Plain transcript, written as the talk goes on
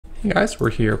Hey guys, we're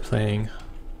here playing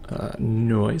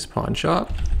Noise Pawn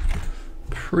Shop.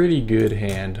 Pretty good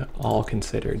hand, all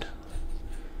considered.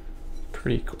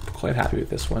 Quite happy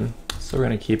with this one, so we're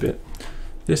gonna keep it.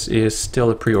 This is still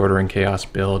a pre-order in Chaos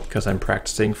build because I'm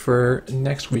practicing for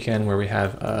next weekend where we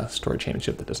have a store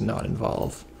championship that does not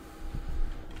involve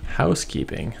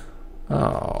housekeeping.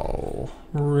 Oh,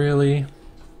 really?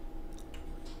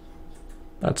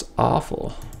 That's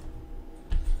awful.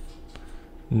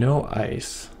 No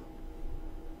ice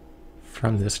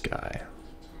from this guy.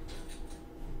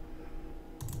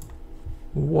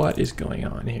 What is going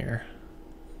on here?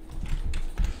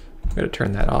 I'm gonna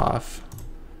turn that off.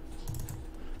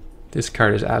 This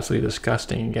card is absolutely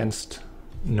disgusting against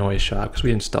Noiseshop because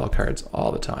we install cards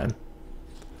all the time.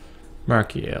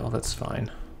 Markiel, that's fine.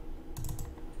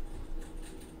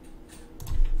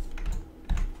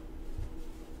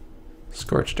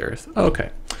 Scorched Earth.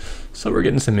 Okay, so we're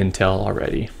getting some intel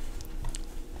already.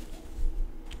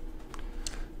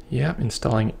 Yeah,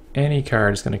 installing any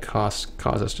card is going to cause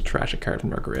us to trash a card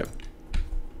from our grip.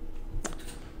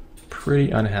 Pretty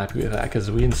unhappy with that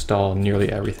because we install nearly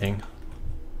everything.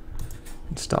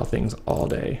 Install things all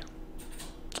day.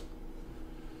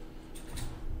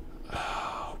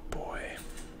 Oh boy.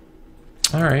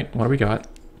 Alright, what do we got?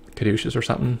 Caduceus or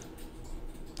something?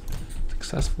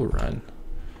 Successful run.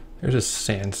 There's a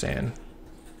Sand.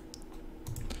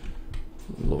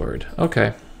 Lord.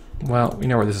 Okay. Well, we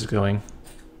know where this is going.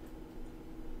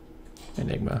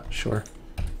 Enigma, sure.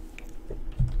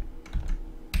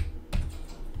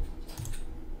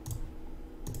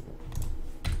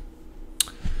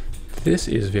 This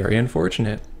is very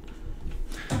unfortunate.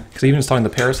 Because even installing the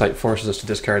Parasite forces us to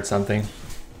discard something.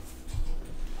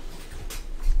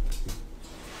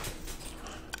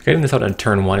 Getting this out on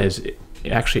turn 1 is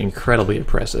actually incredibly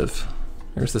impressive.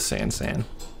 There's the Sand.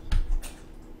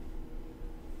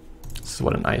 This is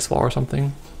what, an Ice Wall or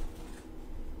something?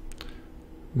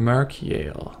 Mark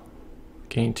Yale.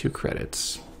 Gain 2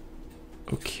 credits.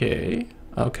 Okay.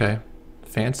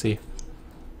 Fancy.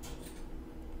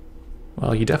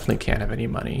 Well, you definitely can't have any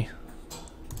money.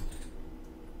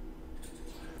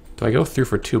 Do I go through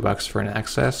for $2 for an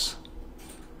access?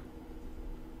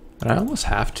 And I almost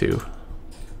have to.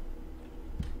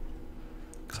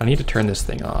 Because I need to turn this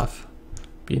thing off.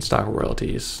 Beanstalk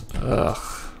royalties.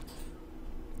 Ugh.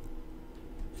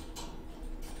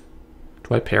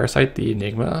 Do I Parasite the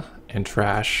Enigma and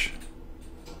trash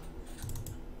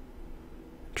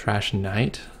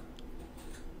Knight?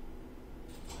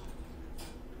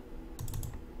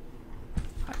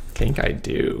 I think I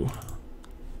do.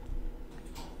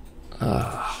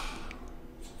 Ugh.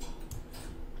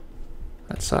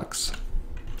 That sucks.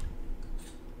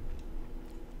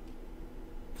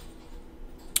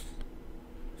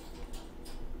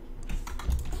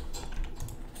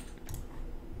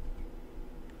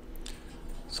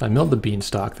 So I milled the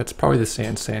Beanstalk. That's probably the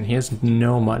Sand. He has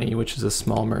no money, which is a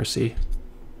small mercy.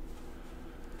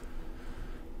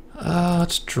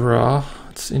 Let's draw.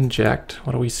 Let's inject.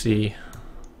 What do we see?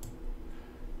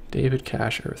 David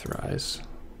Cash, Earthrise.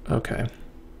 Okay.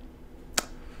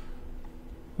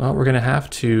 Well, we're going to have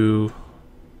to...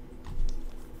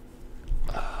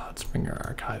 let's bring our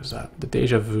archives up. The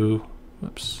Deja Vu.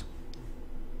 Whoops.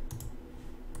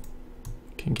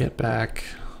 Can get back...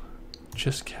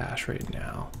 just cash right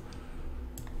now.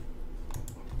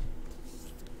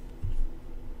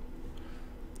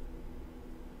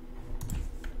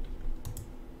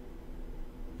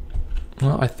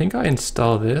 Well, I think I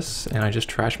install this and I just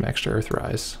trash my extra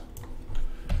Earthrise.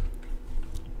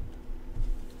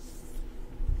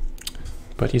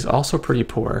 But he's also pretty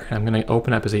poor. I'm going to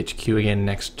open up his HQ again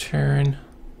next turn.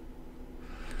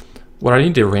 What I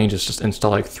need to arrange is just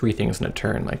install like 3 things in a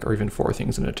turn, like, or even 4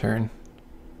 things in a turn.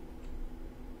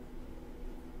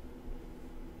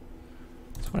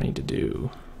 What I need to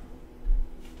do.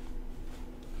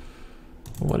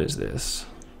 What is this?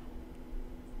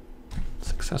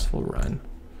 Successful run.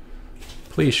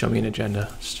 Please show me an agenda.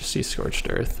 Let's just see Scorched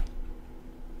Earth.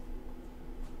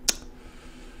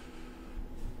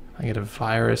 I get a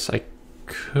virus. I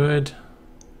could.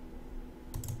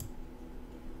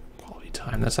 Quality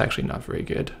time. That's actually not very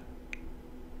good.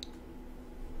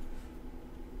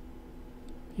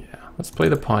 Yeah, let's play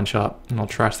the pawn shop and I'll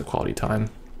trash the quality time.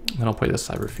 Then I'll play the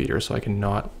Cyber Feeder so I can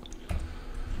not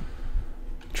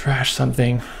trash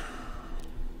something.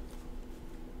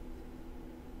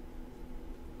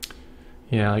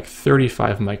 Yeah, like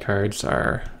 35 of my cards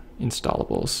are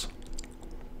installables.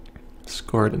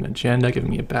 Scored an agenda, giving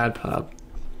me a bad pub.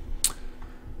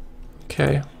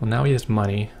 Okay, well now he has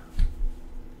money.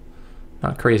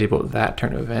 Not crazy about that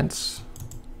turn of events.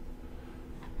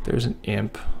 There's an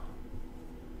imp.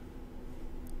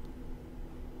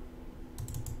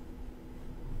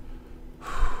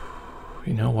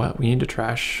 You know what? We need to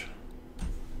trash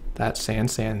that sand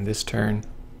this turn.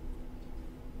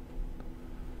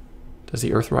 Does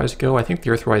the Earthrise go? I think the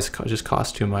Earthrise just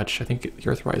costs too much. I think the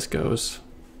Earthrise goes.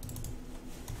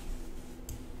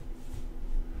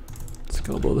 Let's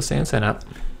go blow the sand up.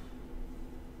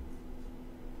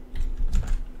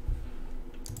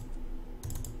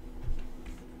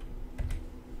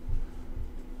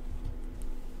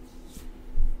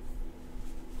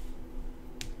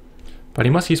 But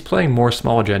he's playing more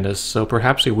small agendas, so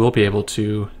perhaps we will be able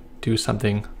to do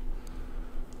something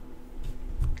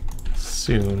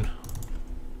soon.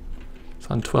 It's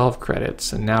on 12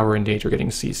 credits, and now we're in danger of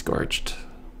getting sea scorched.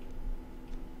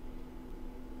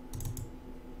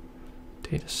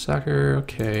 Data sucker,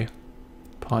 okay.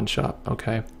 Pawn shop,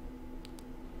 okay.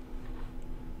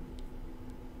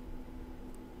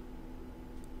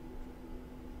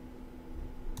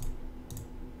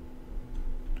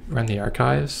 Run the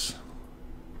archives.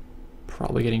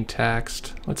 Probably getting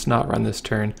taxed. Let's not run this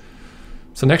turn.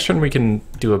 So next turn we can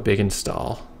do a big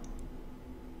install.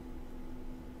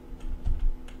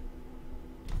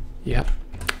 Yep,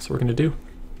 that's what we're gonna do.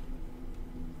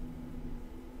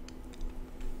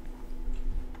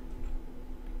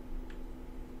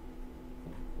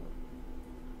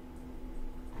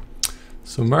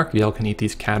 So Mark Yale can eat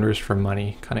these counters for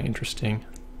money. Kind of interesting.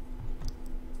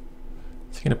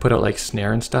 Is he gonna put out like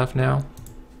snare and stuff now?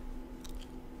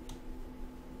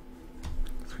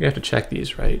 We have to check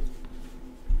these, right?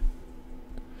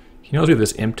 He knows we have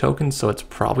this imp token, so it's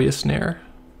probably a snare.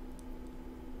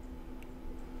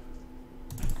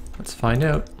 Let's find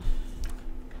out.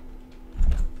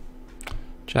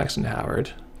 Jackson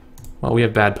Howard. Well, we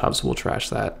have bad pub, so we'll trash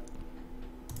that.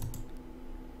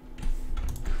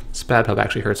 This bad pub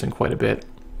actually hurts him quite a bit.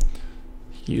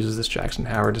 He uses this Jackson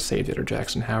Howard to save the other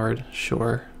Jackson Howard,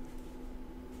 sure.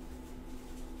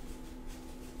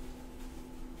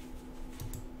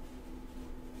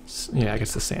 Yeah, I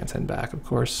guess the sand's head back, of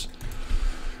course.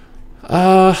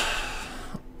 Do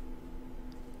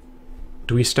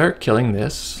we start killing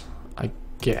this? I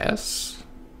guess.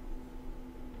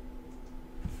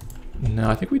 No,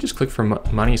 I think we just click for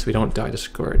money so we don't die to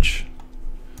Scorch.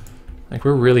 Like,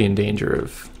 we're really in danger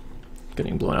of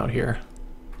getting blown out here.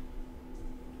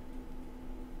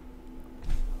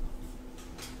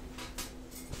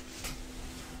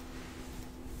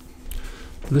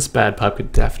 This bad pup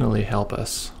could definitely help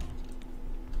us.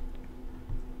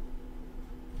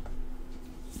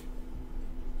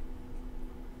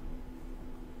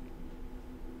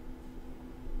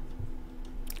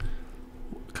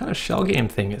 What kind of shell game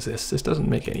thing is this? This doesn't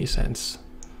make any sense.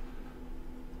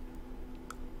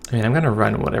 I mean, I'm gonna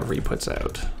run whatever he puts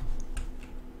out.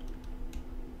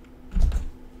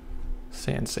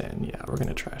 Sand, yeah, we're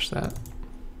gonna trash that.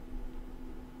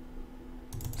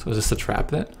 So is this the trap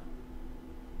then?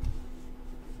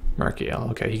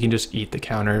 Markiel, okay, he can just eat the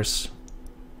counters.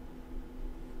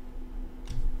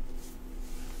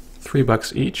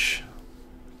 $3 each.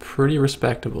 Pretty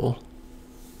respectable.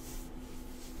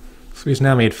 So he's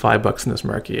now made $5 in this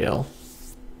Markiel.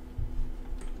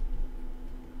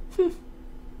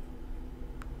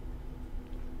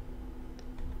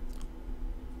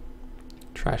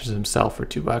 Trashes himself for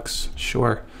 $2.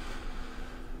 Sure.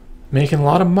 Making a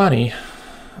lot of money.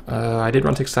 I did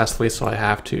run successfully, so I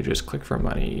have to just click for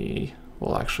money.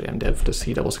 Well, actually, I'm dead to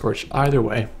see double Scorch either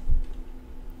way.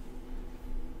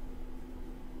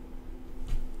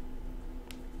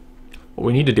 What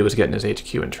we need to do is get in his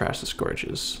HQ and trash the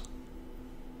Scorches.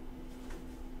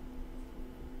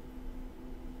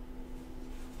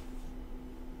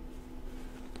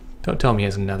 Don't tell me he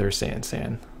has another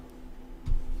Sand.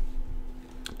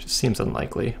 Just seems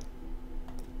unlikely.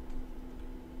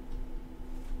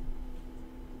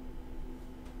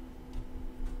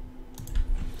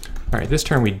 Alright, this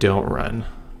turn we don't run.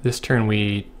 This turn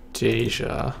we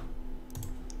Deja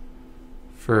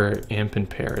for Imp and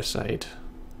Parasite.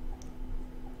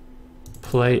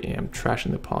 Play Imp,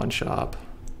 trashing the pawn shop.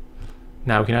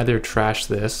 Now we can either trash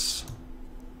this.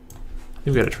 I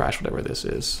think we gotta trash whatever this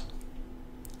is.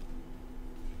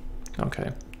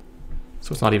 Okay.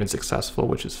 So it's not even successful,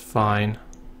 which is fine.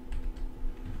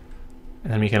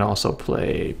 And then we can also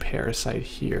play Parasite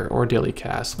here, or Daily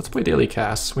Cast. Let's play Daily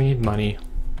Cast. We need money.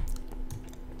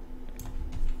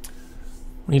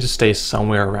 We need to stay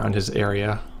somewhere around his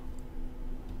area.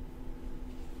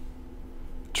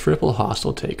 Triple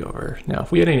hostile takeover. Now,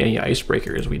 if we had any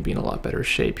icebreakers, we'd be in a lot better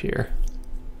shape here.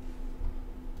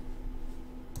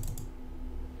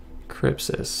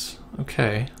 Crypsis.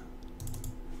 Okay.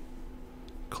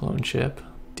 Clone chip.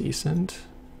 Decent.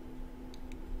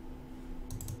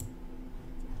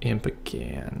 Imp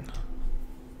again.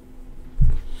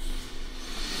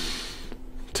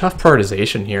 tough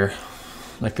prioritization here.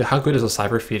 Like, how good is a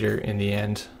cyber feeder in the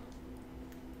end?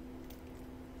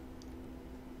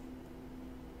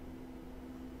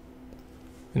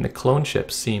 And the clone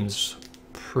ship seems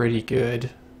pretty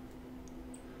good.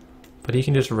 But he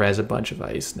can just res a bunch of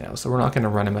ice now, so we're not going to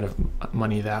run him out of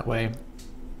money that way.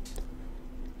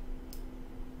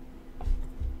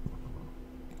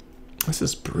 This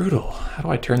is brutal. How do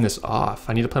I turn this off?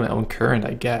 I need to play my own current,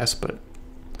 I guess, but...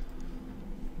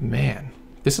 Man,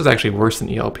 this is actually worse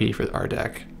than ELP for our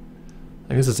deck.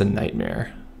 Like, this is a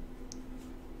nightmare.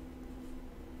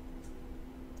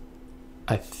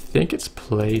 I think it's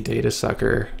play Data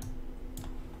Sucker.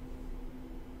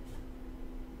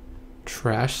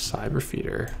 Trash Cyber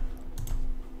Feeder.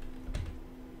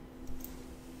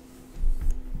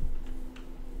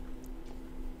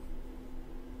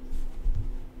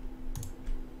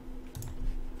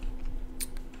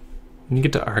 We need to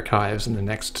get to archives in the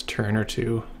next turn or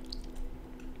two.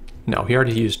 No, he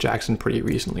already used Jackson pretty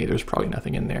recently. There's probably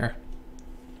nothing in there.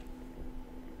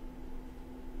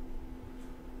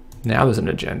 Now there's an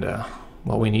agenda.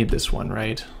 Well, we need this one,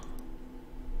 right?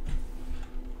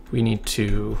 We need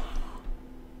to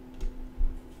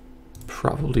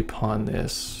probably pawn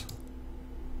this.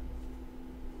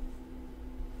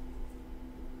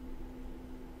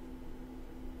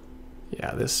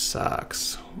 Yeah, this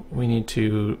sucks. We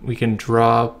can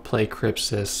draw, play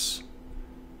Crypsis,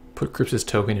 put Crypsis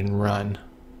token and run.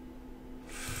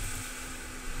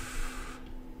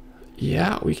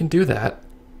 Yeah, we can do that.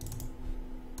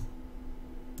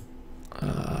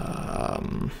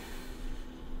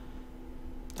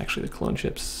 Actually, the clone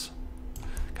ships,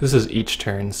 because this is each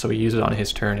turn, so we use it on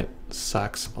his turn. It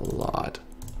sucks a lot.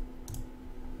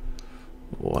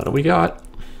 What do we got?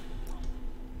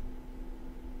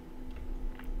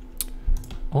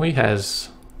 Only has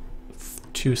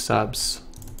 2 subs.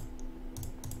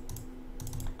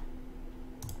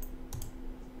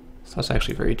 So that's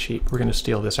actually very cheap. We're going to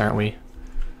steal this, aren't we?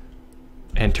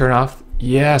 And turn off.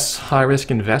 Yes, high risk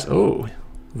invest. Oh,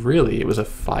 really? It was a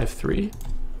 5-3?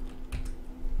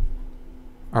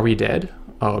 Are we dead?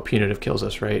 Oh, punitive kills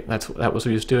us, right? That was what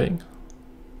he was doing.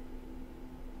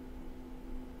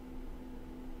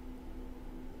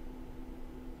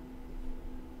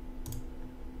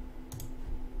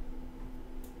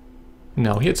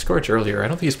 No, he had Scorch earlier. I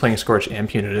don't think he's playing Scorch and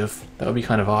punitive. That would be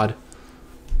kind of odd.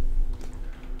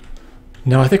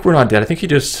 No, I think we're not dead. I think he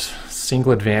just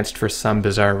single advanced for some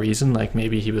bizarre reason. Like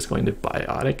maybe he was going to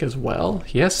biotic as well.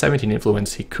 He has 17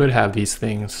 influence. He could have these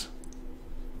things.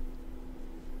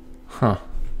 Huh.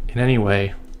 In any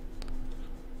way,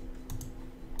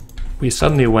 we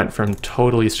suddenly went from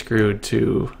totally screwed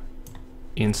to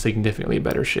in significantly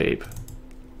better shape.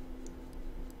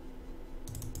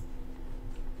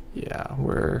 Yeah,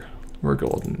 we're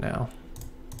golden now.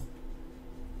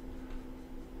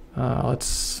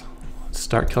 Let's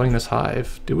start killing this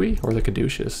hive, do we? Or the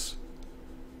caduceus?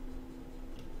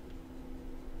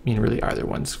 I mean, really, either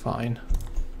one's fine.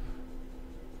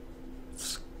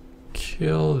 Let's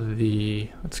kill the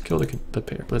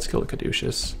pair. Let's kill the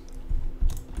caduceus.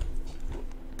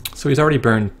 So he's already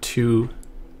burned 2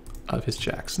 of his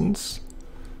Jacksons.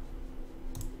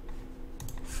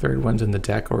 Third one's in the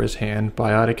deck or his hand.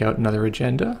 Biotic out another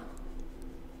agenda.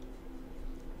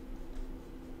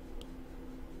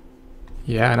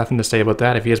 Yeah, nothing to say about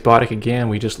that. If he has Biotic again,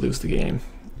 we just lose the game.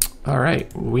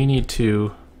 Alright, we need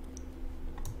to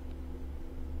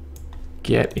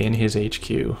get in his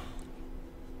HQ.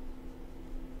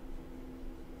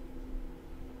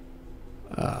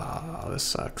 Oh, this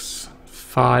sucks.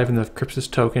 5 in the Crypsis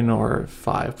token, or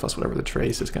 5 plus whatever the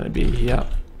trace is going to be.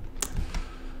 Yep.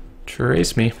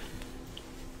 Trace me.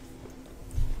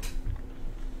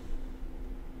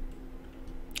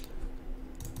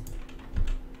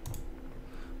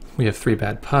 We have 3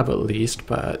 bad pub at least,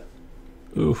 but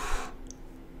oof.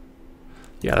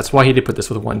 Yeah, that's why he did put this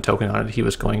with 1 token on it. He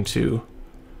was going to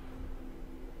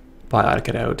biotic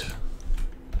it out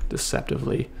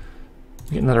deceptively.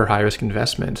 Get another high risk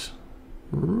investment.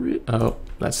 Oh,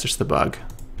 that's just the bug.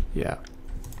 Yeah.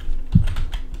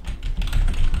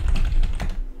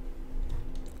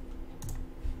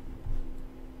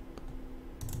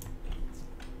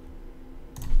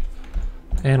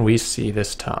 And we see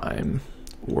this time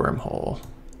wormhole.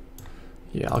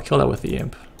 Yeah, I'll kill that with the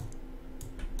imp.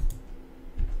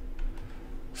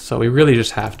 So we really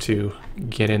just have to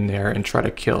get in there and try to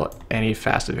kill any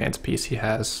fast advance piece he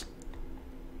has.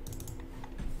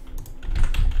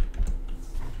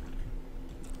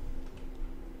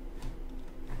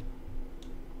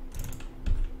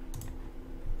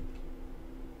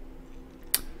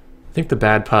 I think the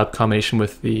bad pop combination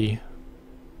with the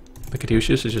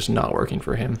Caduceus is just not working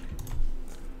for him.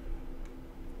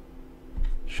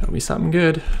 Show me something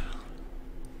good.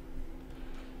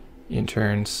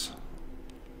 Interns.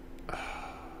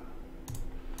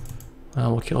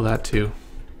 Well, we'll kill that too.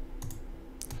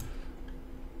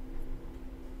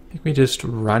 I think we just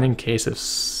run in case of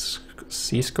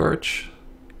Sea Scorch.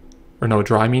 Or no,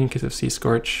 draw, I mean in case of Sea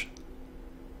Scorch.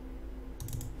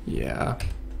 Yeah.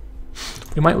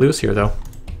 We might lose here though.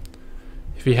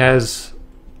 If he has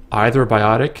either a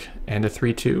Biotic and a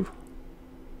 3-2,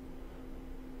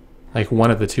 like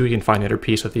one of the two, he can find the other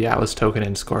piece with the Atlas token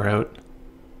and score out.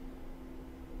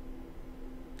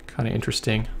 Kind of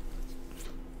interesting.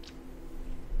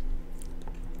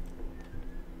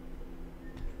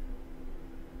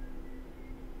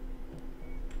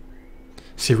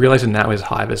 So realizing now his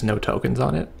Hive has no tokens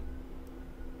on it.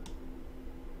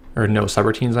 Or no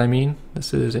subroutines, I mean.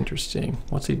 This is interesting.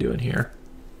 What's he doing here?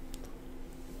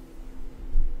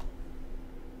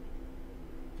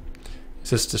 Is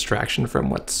this distraction from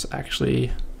what's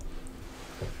actually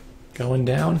going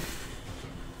down?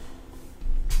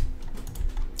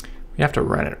 We have to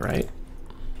run it, right?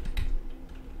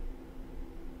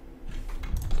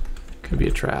 Could be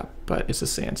a trap, but it's a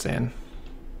Sand.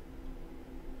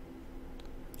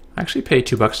 I actually paid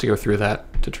 $2 to go through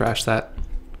that, to trash that.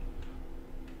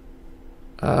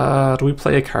 Do we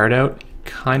play a card out?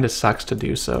 Kinda sucks to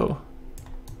do so.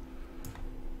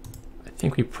 I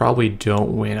think we probably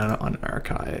don't win on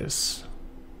Archives.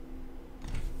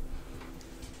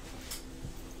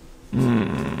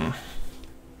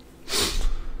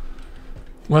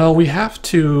 Well, we have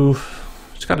to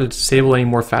just gotta disable any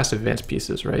more fast advance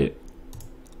pieces, right?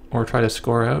 Or try to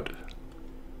score out.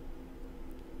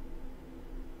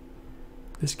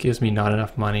 This gives me not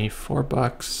enough money,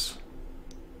 $4.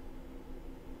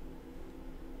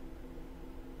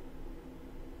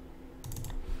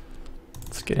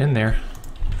 Let's get in there.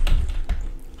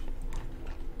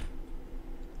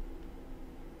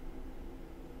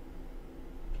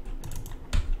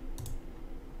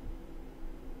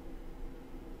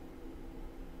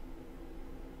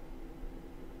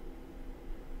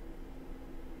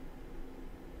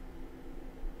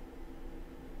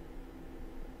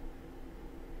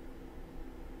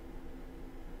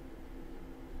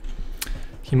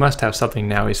 He must have something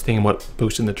now. He's thinking about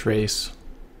boosting the trace.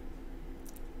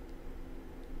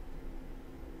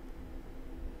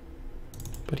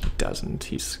 But he doesn't.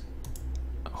 He's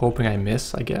hoping I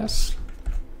miss, I guess.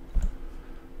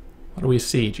 What do we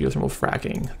see? Geothermal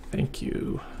fracking. Thank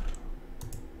you.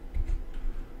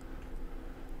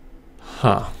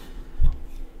 Huh.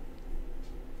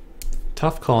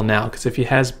 Tough call now, because if he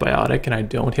has Biotic and I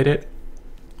don't hit it,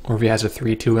 or if he has a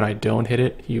 3-2 and I don't hit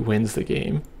it, he wins the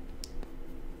game.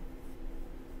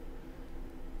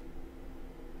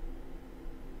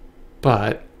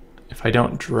 But if I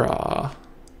don't draw,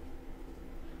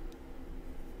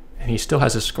 and he still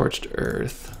has a Scorched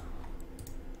Earth.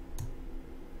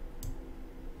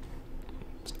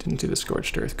 Didn't see the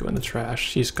Scorched Earth go in the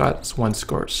trash. He's got one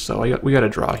Scorched, so we got to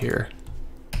draw here.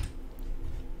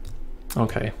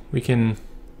 Okay, we can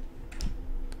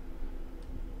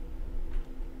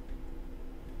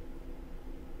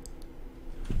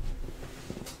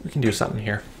do something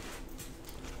here.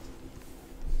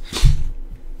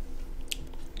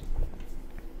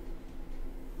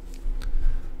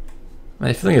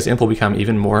 My feeling is Imp will become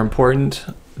even more important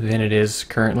than it is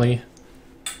currently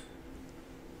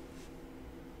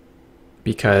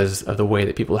because of the way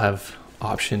that people have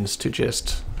options to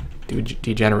just do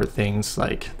degenerate things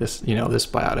like this, you know, this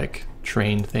Biotic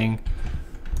train thing.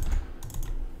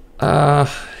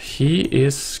 He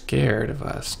is scared of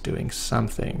us doing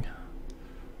something.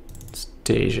 It's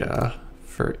Deja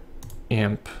for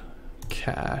Imp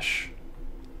cash.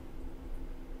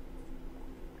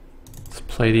 Let's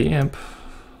play the Imp.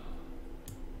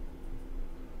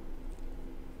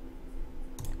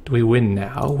 Do we win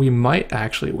now? We might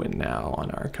actually win now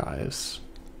on Archives.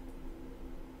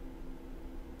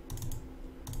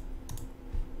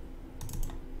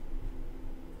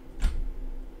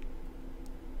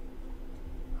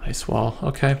 Ice Wall,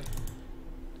 okay.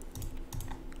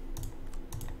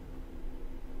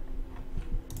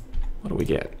 What do we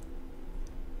get?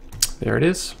 There it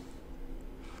is.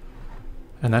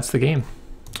 And that's the game.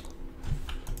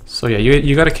 So yeah,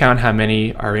 you got to count how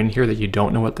many are in here that you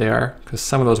don't know what they are, because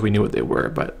some of those we knew what they were,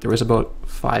 but there was about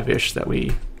 5-ish that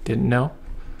we didn't know.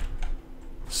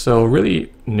 So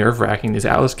really nerve-wracking. These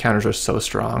Atlas counters are so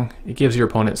strong. It gives your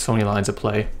opponent so many lines of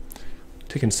play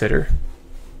to consider.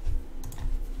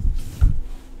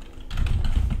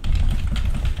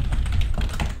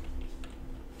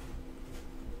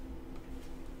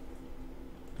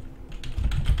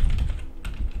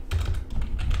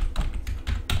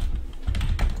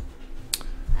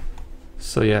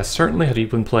 So yeah, certainly had you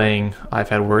been playing I've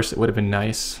Had Worse, it would have been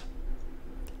nice.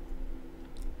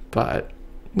 But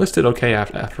listed okay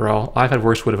after all. I've Had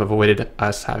Worse would have avoided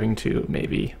us having to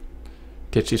maybe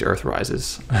ditch these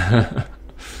Earthrises.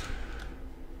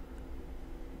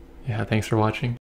 Yeah, thanks for watching.